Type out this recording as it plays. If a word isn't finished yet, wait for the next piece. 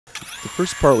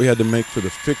first part we had to make for the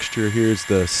fixture here is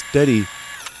the steady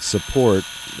support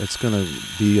that's going to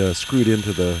be screwed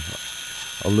into the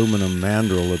aluminum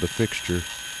mandrel of the fixture.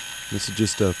 This is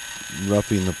just a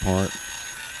roughing the part,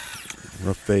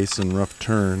 rough face and rough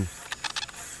turn.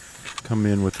 Come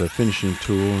in with a finishing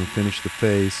tool and finish the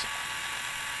face,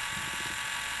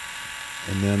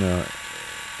 and then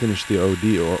finish the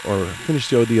OD, or finish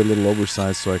the OD a little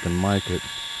oversized so I can mic it.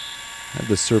 I have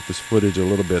the surface footage a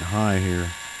little bit high here,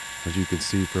 as you can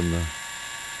see from the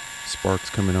sparks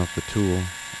coming off the tool.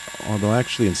 Although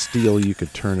actually in steel you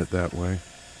could turn it that way.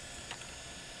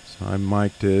 So I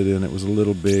mic'd it and it was a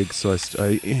little big, so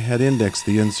I had indexed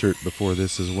the insert before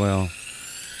this as well.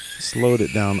 Slowed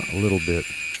it down a little bit,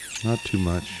 not too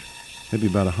much, maybe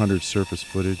about 100 surface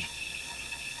footage.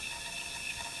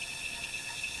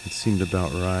 It seemed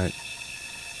about right.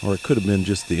 Or it could have been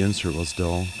just the insert was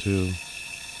dull too.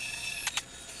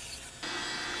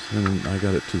 And I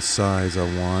got it to the size I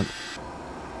want.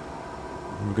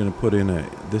 We're going to put in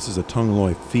this is a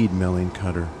Tungloy feed milling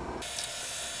cutter.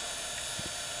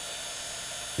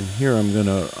 And here I'm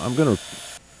gonna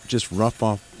just rough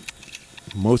off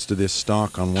most of this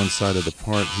stock on one side of the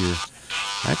part here.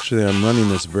 Actually, I'm running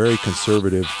this very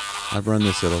conservative. I've run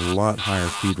this at a lot higher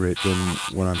feed rate than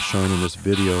what I'm showing in this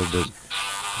video, but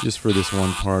just for this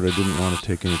one part, I didn't want to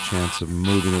take any chance of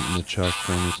moving it in the chuck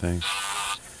or anything.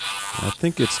 I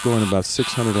think it's going about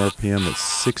 600 RPM at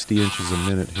 60 inches a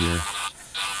minute here.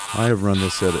 I have run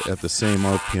this at the same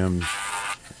RPM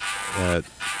at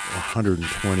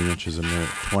 120 inches a minute,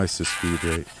 twice the speed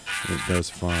rate. It does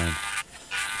fine.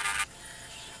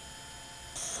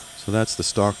 So that's the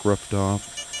stock roughed off.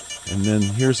 And then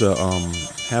here's a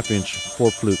half-inch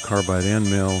 4-flute carbide end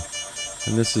mill.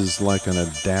 And this is like an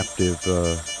adaptive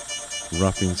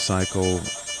roughing cycle.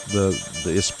 The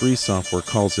Esprit software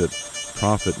calls it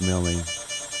profit milling,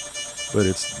 but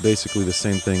it's basically the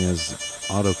same thing as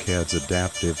AutoCAD's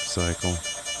adaptive cycle.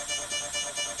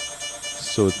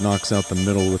 So it knocks out the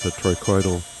middle with a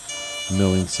trochoidal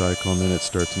milling cycle, and then it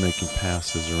starts making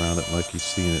passes around it like you've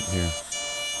seen it here.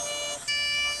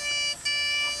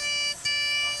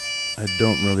 I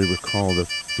don't really recall the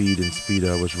feed and speed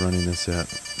I was running this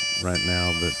at right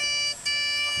now, but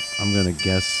I'm going to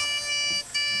guess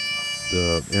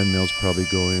the end mill's probably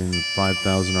going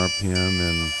 5,000 RPM,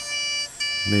 and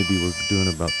maybe we're doing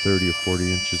about 30 or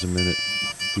 40 inches a minute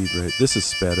feed rate. This is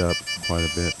sped up quite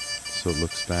a bit, so it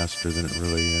looks faster than it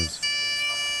really is.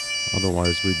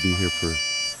 Otherwise, we'd be here for,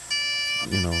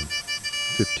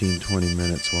 15-20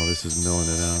 minutes while this is milling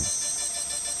it out.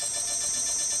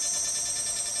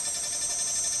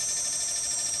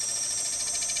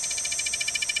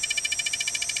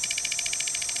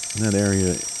 And that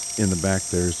area in the back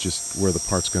there is just where the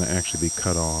part's going to actually be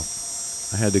cut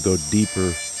off. I had to go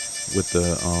deeper with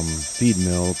the feed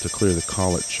mill to clear the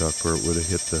collet chuck, or it would have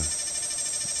hit the,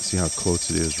 see how close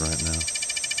it is right now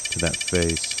to that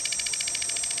face.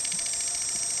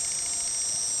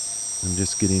 I'm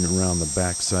just getting around the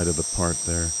back side of the part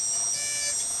there.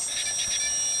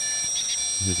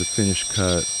 Here's a finished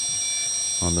cut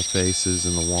on the faces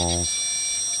and the walls.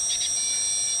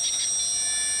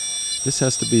 This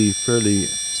has to be fairly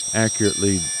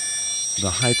accurately the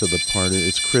height of the part.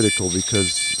 It's critical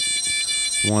because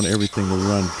I want everything to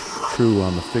run true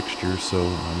on the fixture, so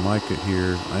I mic it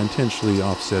here. I intentionally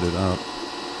offset it up.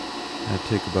 I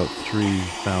take about 3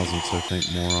 thousandths, I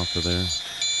think, more off of there.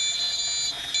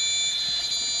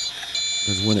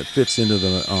 Because when it fits into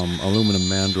the aluminum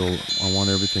mandrel, I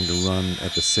want everything to run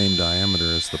at the same diameter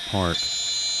as the part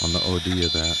on the OD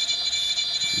of that.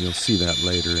 You'll see that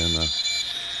later in the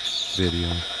video.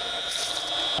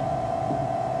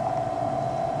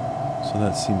 So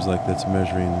that seems like that's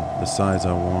measuring the size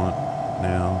I want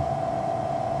now.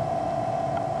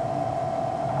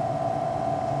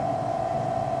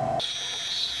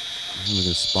 I'm going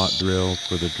to spot drill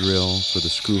for the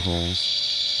screw holes.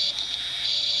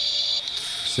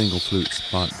 Single flute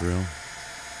spot drill.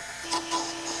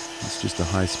 It's just a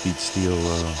high-speed steel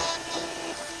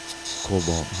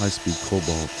cobalt, high-speed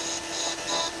cobalt.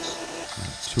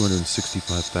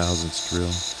 265 thousandths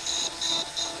drill.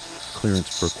 Clearance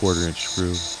for a 1/4 inch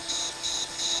screw.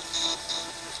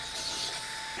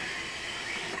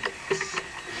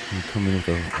 I'm coming with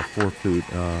a 4-flute,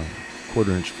 1/4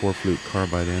 inch 4-flute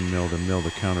carbide end mill to mill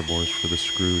the counterbores for the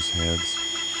screws heads.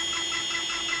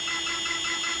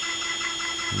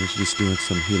 And it's just doing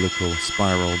some helical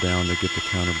spiral down to get the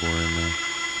counterbore in there.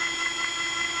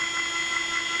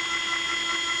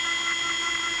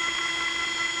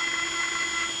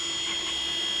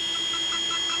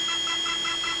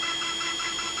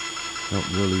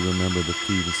 Don't really remember the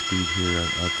feed and speed here.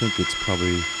 I think it's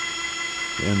probably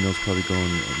The end mill's probably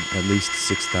going at least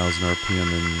 6,000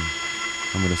 RPM and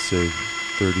I'm going to say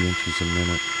 30 inches a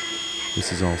minute.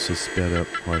 This is also sped up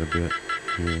quite a bit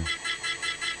here.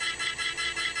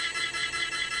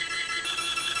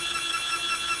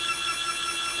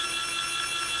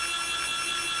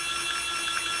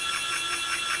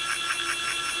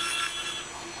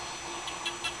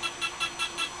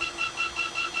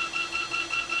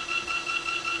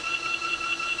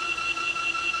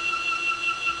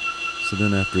 So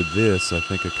then after this, I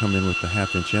think I come in with the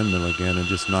 1/2 inch end mill again and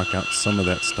just knock out some of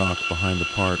that stock behind the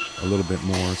part a little bit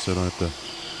more so I don't have to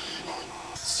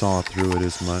saw through it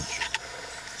as much.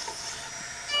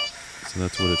 So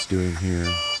that's what it's doing here.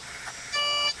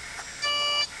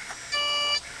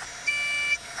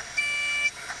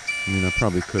 I mean, I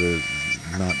probably could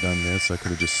have not done this. I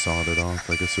could have just sawed it off.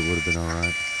 I guess it would have been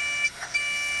alright.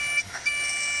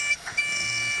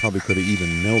 Probably could have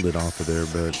even milled it off of there,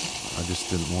 but I just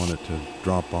didn't want it to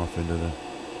drop off into the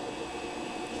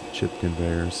chip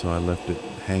conveyor, so I left it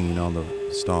hanging on the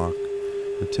stock.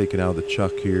 I take it out of the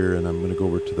chuck here, and I'm going to go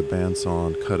over to the bandsaw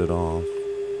and cut it off.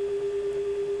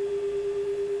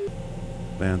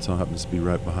 Bandsaw happens to be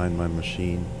right behind my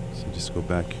machine, so just go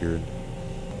back here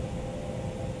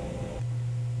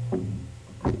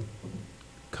and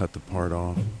cut the part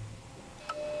off.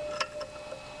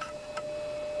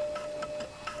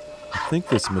 I think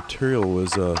this material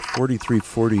was a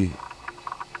 4340,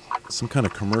 some kind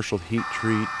of commercial heat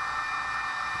treat.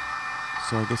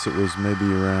 So I guess it was maybe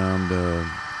around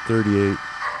 38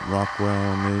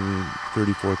 Rockwell, maybe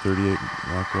 34, 38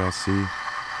 Rockwell C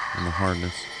on the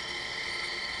hardness.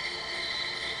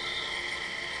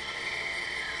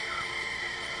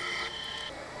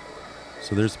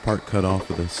 So there's the part cut off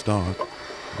of the stock.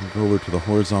 I'll go over to the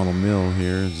horizontal mill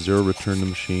here, zero return the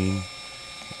machine,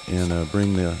 and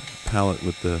bring the pallet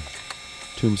with the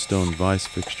tombstone vise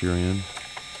fixture in.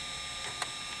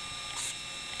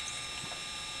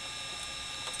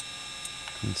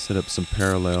 And set up some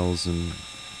parallels and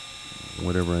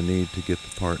whatever I need to get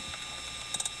the part,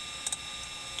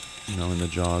 you know, in the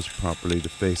jaws properly to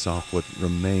face off what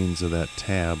remains of that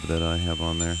tab that I have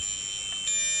on there.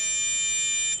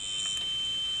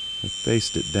 I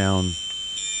faced it down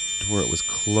to where it was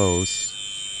close,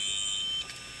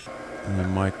 and I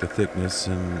mic'd the thickness,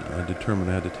 and I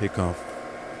determined I had to take off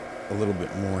a little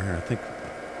bit more here. I think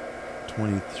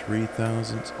 23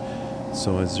 thousandths.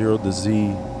 So I zeroed the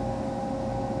Z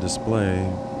display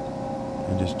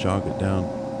and just jog it down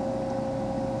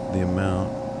the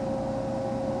amount.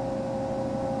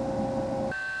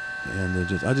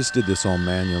 And I just did this all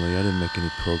manually. I didn't make any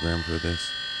program for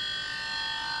this.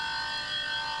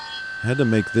 I had to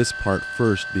make this part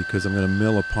first because I'm going to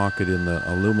mill a pocket in the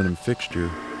aluminum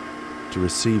fixture to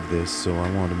receive this, so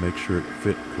I wanted to make sure it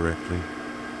fit correctly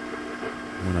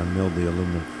when I milled the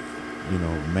aluminum, you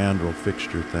know, mandrel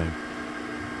fixture thing.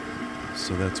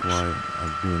 So that's why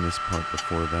I'm doing this part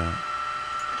before that.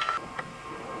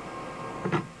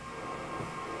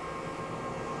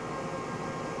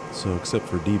 So except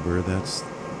for deburr, that's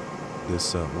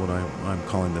this what I'm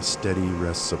calling the steady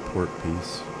rest support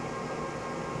piece.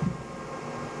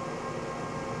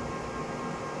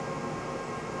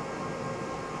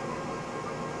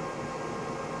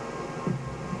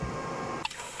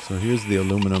 So here's the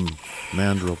aluminum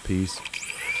mandrel piece.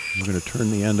 I'm going to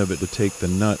turn the end of it to take the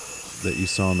nut that you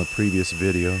saw in the previous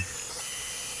video.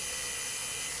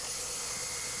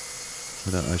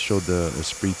 I showed the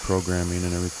spree programming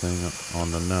and everything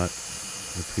on the nut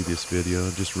in the previous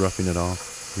video. Just roughing it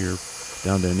off here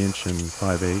down to 1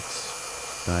 5/8 inch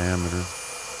diameter.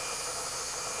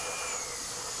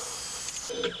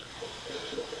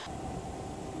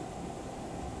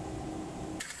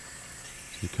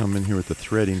 You come in here with the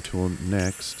threading tool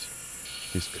next.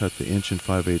 Just cut the 1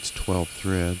 5/8 inch 12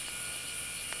 thread.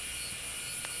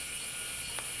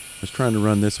 I was trying to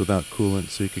run this without coolant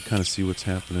so you could kind of see what's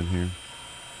happening here.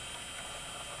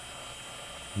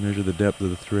 Measure the depth of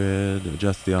the thread,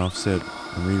 adjust the offset,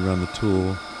 and rerun the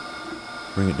tool.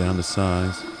 Bring it down to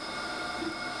size.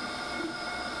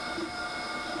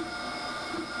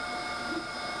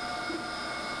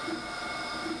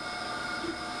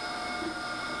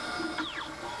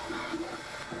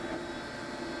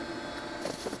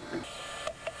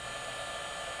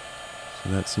 So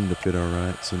that seemed to fit all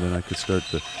right. So then I could start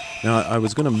the... Now I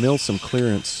was going to mill some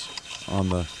clearance on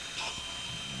the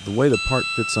way the part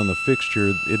fits on the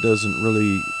fixture. It doesn't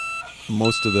really...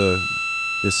 Most of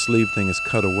this sleeve thing is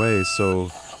cut away.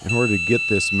 So in order to get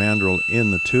this mandrel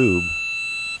in the tube,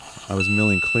 I was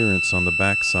milling clearance on the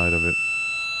back side of it.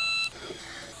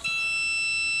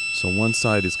 So one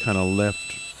side is kind of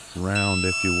left round,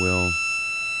 if you will,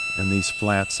 And these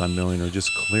flats I'm milling are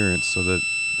just clearance, so that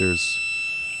there's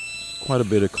quite a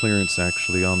bit of clearance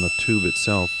actually on the tube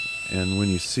itself. And when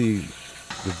you see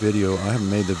the video, I haven't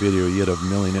made the video yet of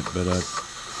milling it, but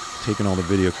I've taken all the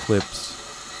video clips.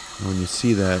 And when you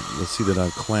see that, you'll see that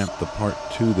I've clamped the part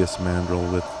to this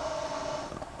mandrel with,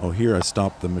 oh, here I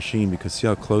stopped the machine because see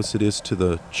how close it is to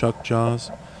the chuck jaws?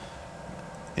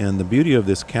 And the beauty of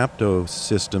this Capto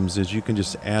systems is you can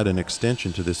just add an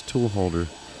extension to this tool holder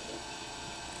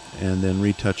and then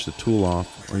retouch the tool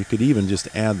off, or you could even just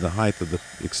add the height of the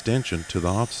extension to the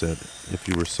offset if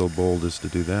you were so bold as to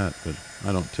do that, but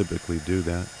I don't typically do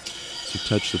that. So you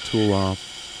touch the tool off,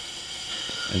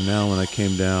 and now when I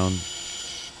came down,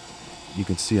 you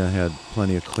can see I had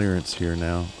plenty of clearance here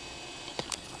now.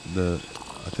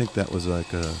 I think that was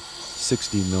like a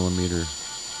 60 millimeter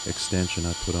extension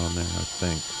I put on there, I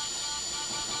think.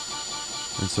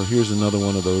 And so here's another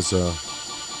one of those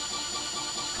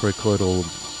tricoidal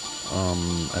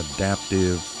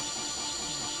adaptive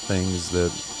things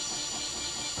that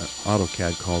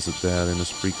AutoCAD calls it that, and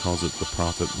Esprit calls it the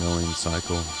profit milling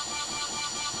cycle.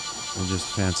 They're just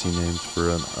fancy names for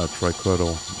a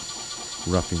tricoidal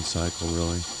roughing cycle,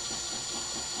 really.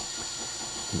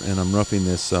 And I'm roughing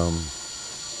this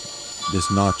this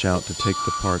notch out to take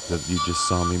the part that you just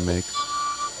saw me make,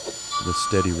 the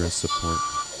steady rest support.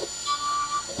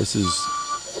 This is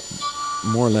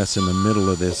more or less in the middle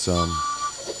of this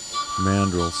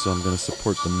mandrel, so I'm going to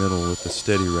support the middle with the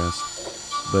steady rest.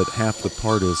 But half the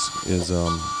part is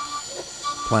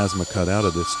plasma cut out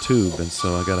of this tube, and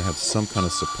so I got to have some kind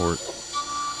of support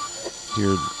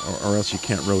here, or else you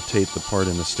can't rotate the part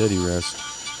in the steady rest.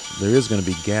 There is going to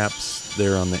be gaps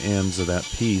there on the ends of that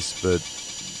piece, but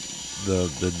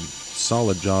the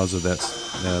solid jaws of that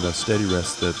steady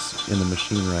rest that's in the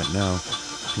machine right now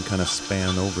can kind of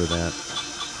span over that,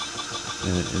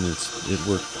 and it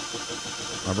worked.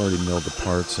 I've already milled the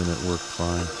parts and it worked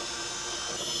fine.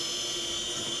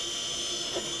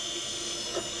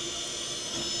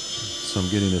 So I'm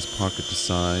getting this pocket to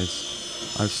size.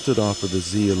 I've stood off of the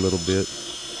Z a little bit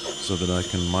so that I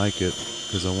can mic it,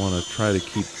 because I want to try to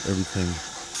keep everything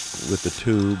with the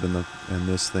tube and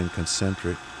this thing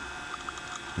concentric.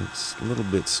 It's a little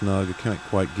bit snug. I can't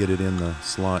quite get it in the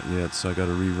slot yet, so I got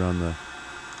to rerun the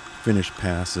finish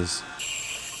passes.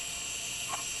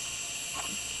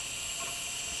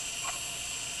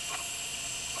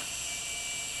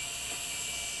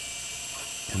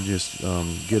 And just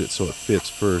get it so it fits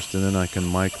first, and then I can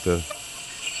mic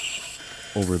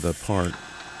over the part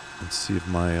and see if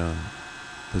my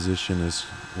position is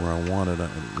where I want it.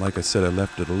 Like I said, I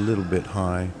left it a little bit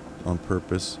high on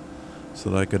purpose so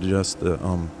that I could adjust the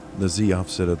Z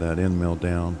offset of that end mill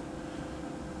down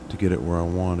to get it where I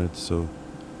wanted. So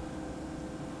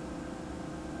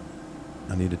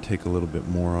I need to take a little bit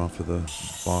more off of the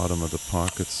bottom of the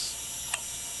pockets.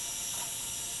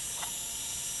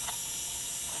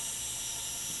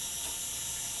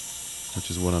 Which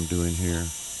is what I'm doing here.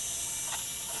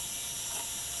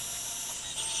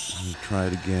 Try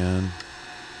it again,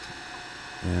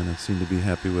 and I seem to be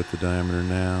happy with the diameter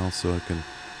now, so I can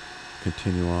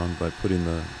continue on by putting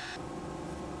the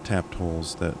tapped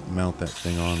holes that mount that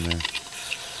thing on there.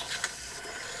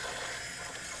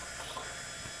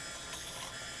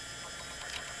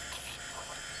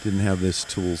 Didn't have this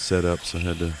tool set up, so I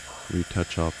had to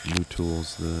retouch off new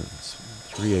tools. The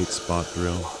 3/8 spot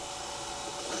drill.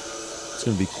 It's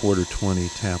going to be 1/4-20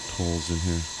 tapped holes in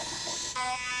here.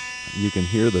 You can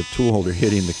hear the tool holder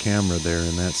hitting the camera there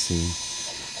in that scene.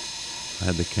 I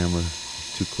had the camera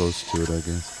too close to it, I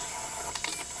guess.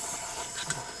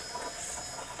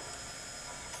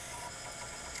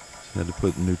 So I had to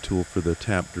put a new tool for the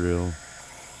tap drill,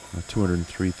 a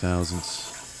 203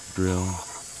 thousandths drill.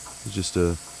 It's just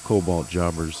a Cobalt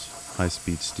Jobbers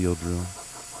high-speed steel drill.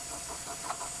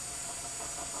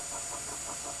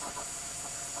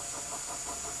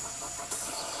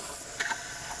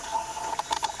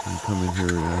 Come in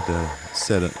here, I had to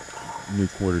set a new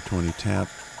 1/4-20 tap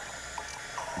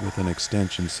with an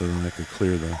extension so that I could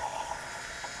clear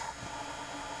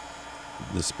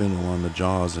the spindle on the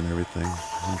jaws and everything.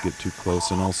 Don't get too close,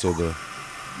 and also the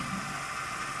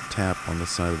tap on the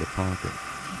side of the pocket,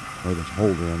 or the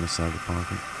holder on the side of the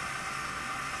pocket.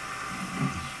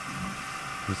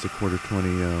 It's a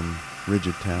 1/4-20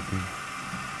 rigid tapping.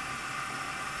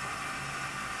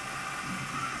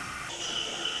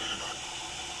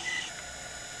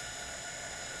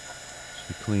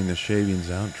 Clean the shavings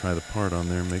out, try the part on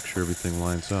there, make sure everything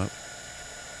lines up.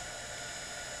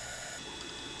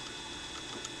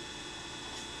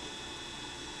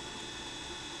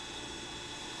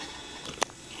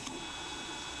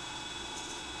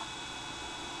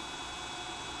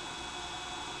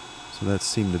 So that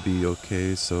seemed to be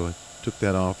okay, so I took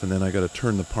that off, and then I got to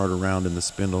turn the part around in the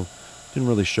spindle. Didn't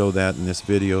really show that in this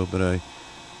video, but I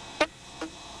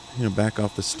back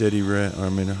off the steady rest.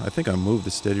 I think I moved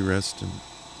the steady rest and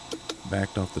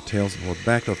backed off the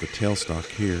tailstock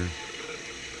here,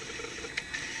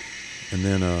 and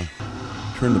then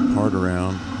turned the part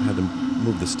around. Had to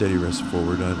move the steady rest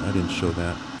forward. I didn't show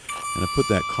that, and I put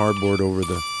that cardboard over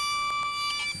the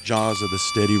jaws of the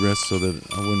steady rest so that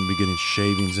I wouldn't be getting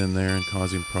shavings in there and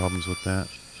causing problems with that.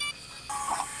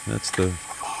 That's the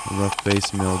rough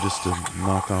face mill just to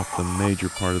knock off the major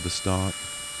part of the stock,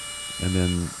 and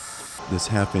then this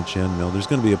 1/2-inch end mill. There's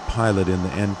going to be a pilot in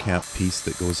the end cap piece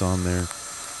that goes on there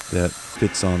that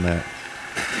fits on that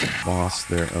boss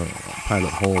there,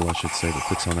 pilot hole I should say, that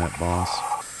fits on that boss.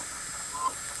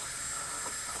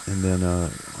 And then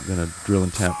I'm going to drill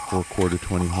and tap 4/4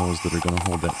 20 holes that are going to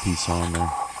hold that piece on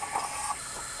there.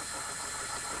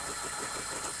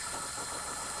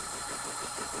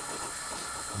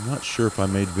 I'm not sure if I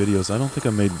made videos. I don't think I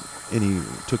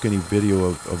took any video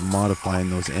of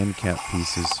modifying those end cap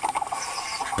pieces,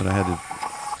 but I had to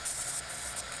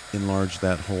enlarge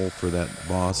that hole for that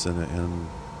boss and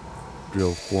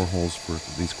drill 4 holes for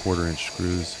these 1/4-inch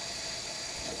screws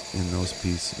in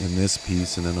this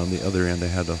piece, and then on the other end I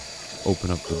had to open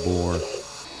up the bore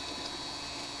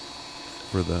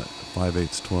for the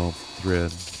 5/8 12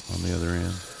 thread on the other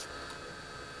end.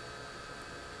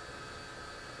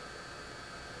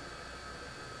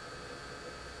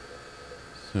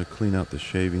 So clean out the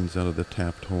shavings out of the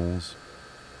tapped holes.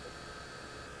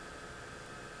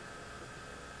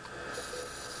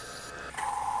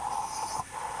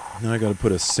 Now I got to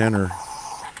put a center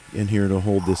in here to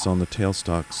hold this on the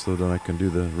tailstock so that I can do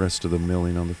the rest of the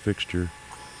milling on the fixture.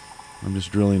 I'm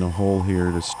just drilling a hole here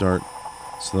to start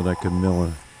so that I can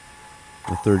mill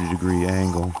a 30-degree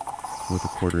angle with a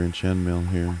 1/4-inch end mill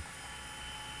here.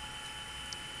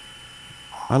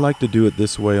 I like to do it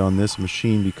this way on this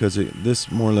machine because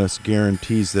this more or less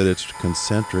guarantees that it's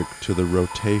concentric to the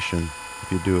rotation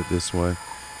if you do it this way.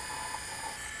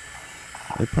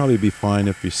 It'd probably be fine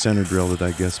if you center drilled it,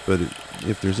 I guess, but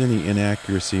if there's any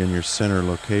inaccuracy in your center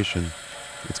location,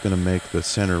 it's going to make the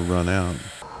center run out.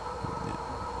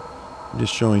 I'm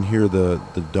just showing here the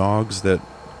dogs that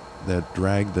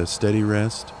drag the steady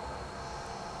rest.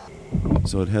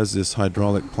 So it has this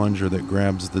hydraulic plunger that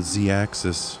grabs the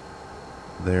Z-axis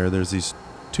there. There's these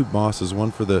 2 bosses,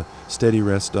 one for the steady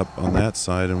rest up on that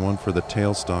side and one for the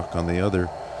tailstock on the other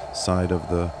side of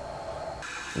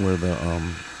where the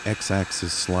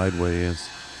X-axis slideway is.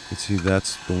 You see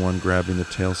that's the one grabbing the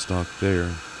tailstock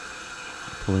there,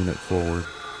 pulling it forward.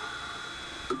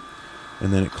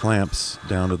 And then it clamps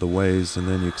down to the ways, and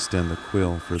then you extend the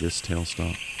quill for this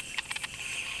tailstock.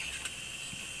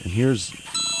 And here's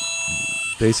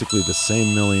basically the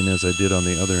same milling as I did on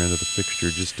the other end of the fixture,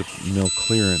 just to mill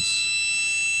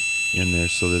clearance in there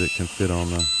so that it can fit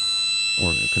on or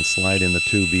it can slide in the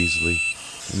tube easily.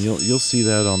 And you'll see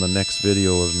that on the next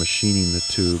video of machining the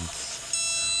tube,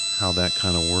 how that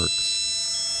kind of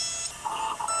works.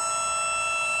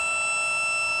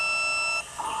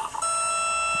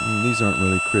 And these aren't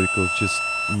really critical, just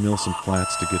mill some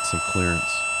flats to get some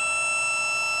clearance.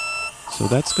 So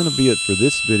that's going to be it for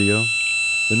this video.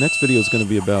 The next video is going to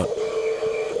be about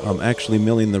actually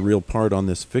milling the real part on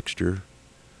this fixture.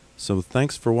 So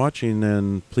thanks for watching,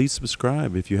 and please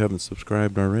subscribe if you haven't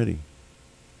subscribed already.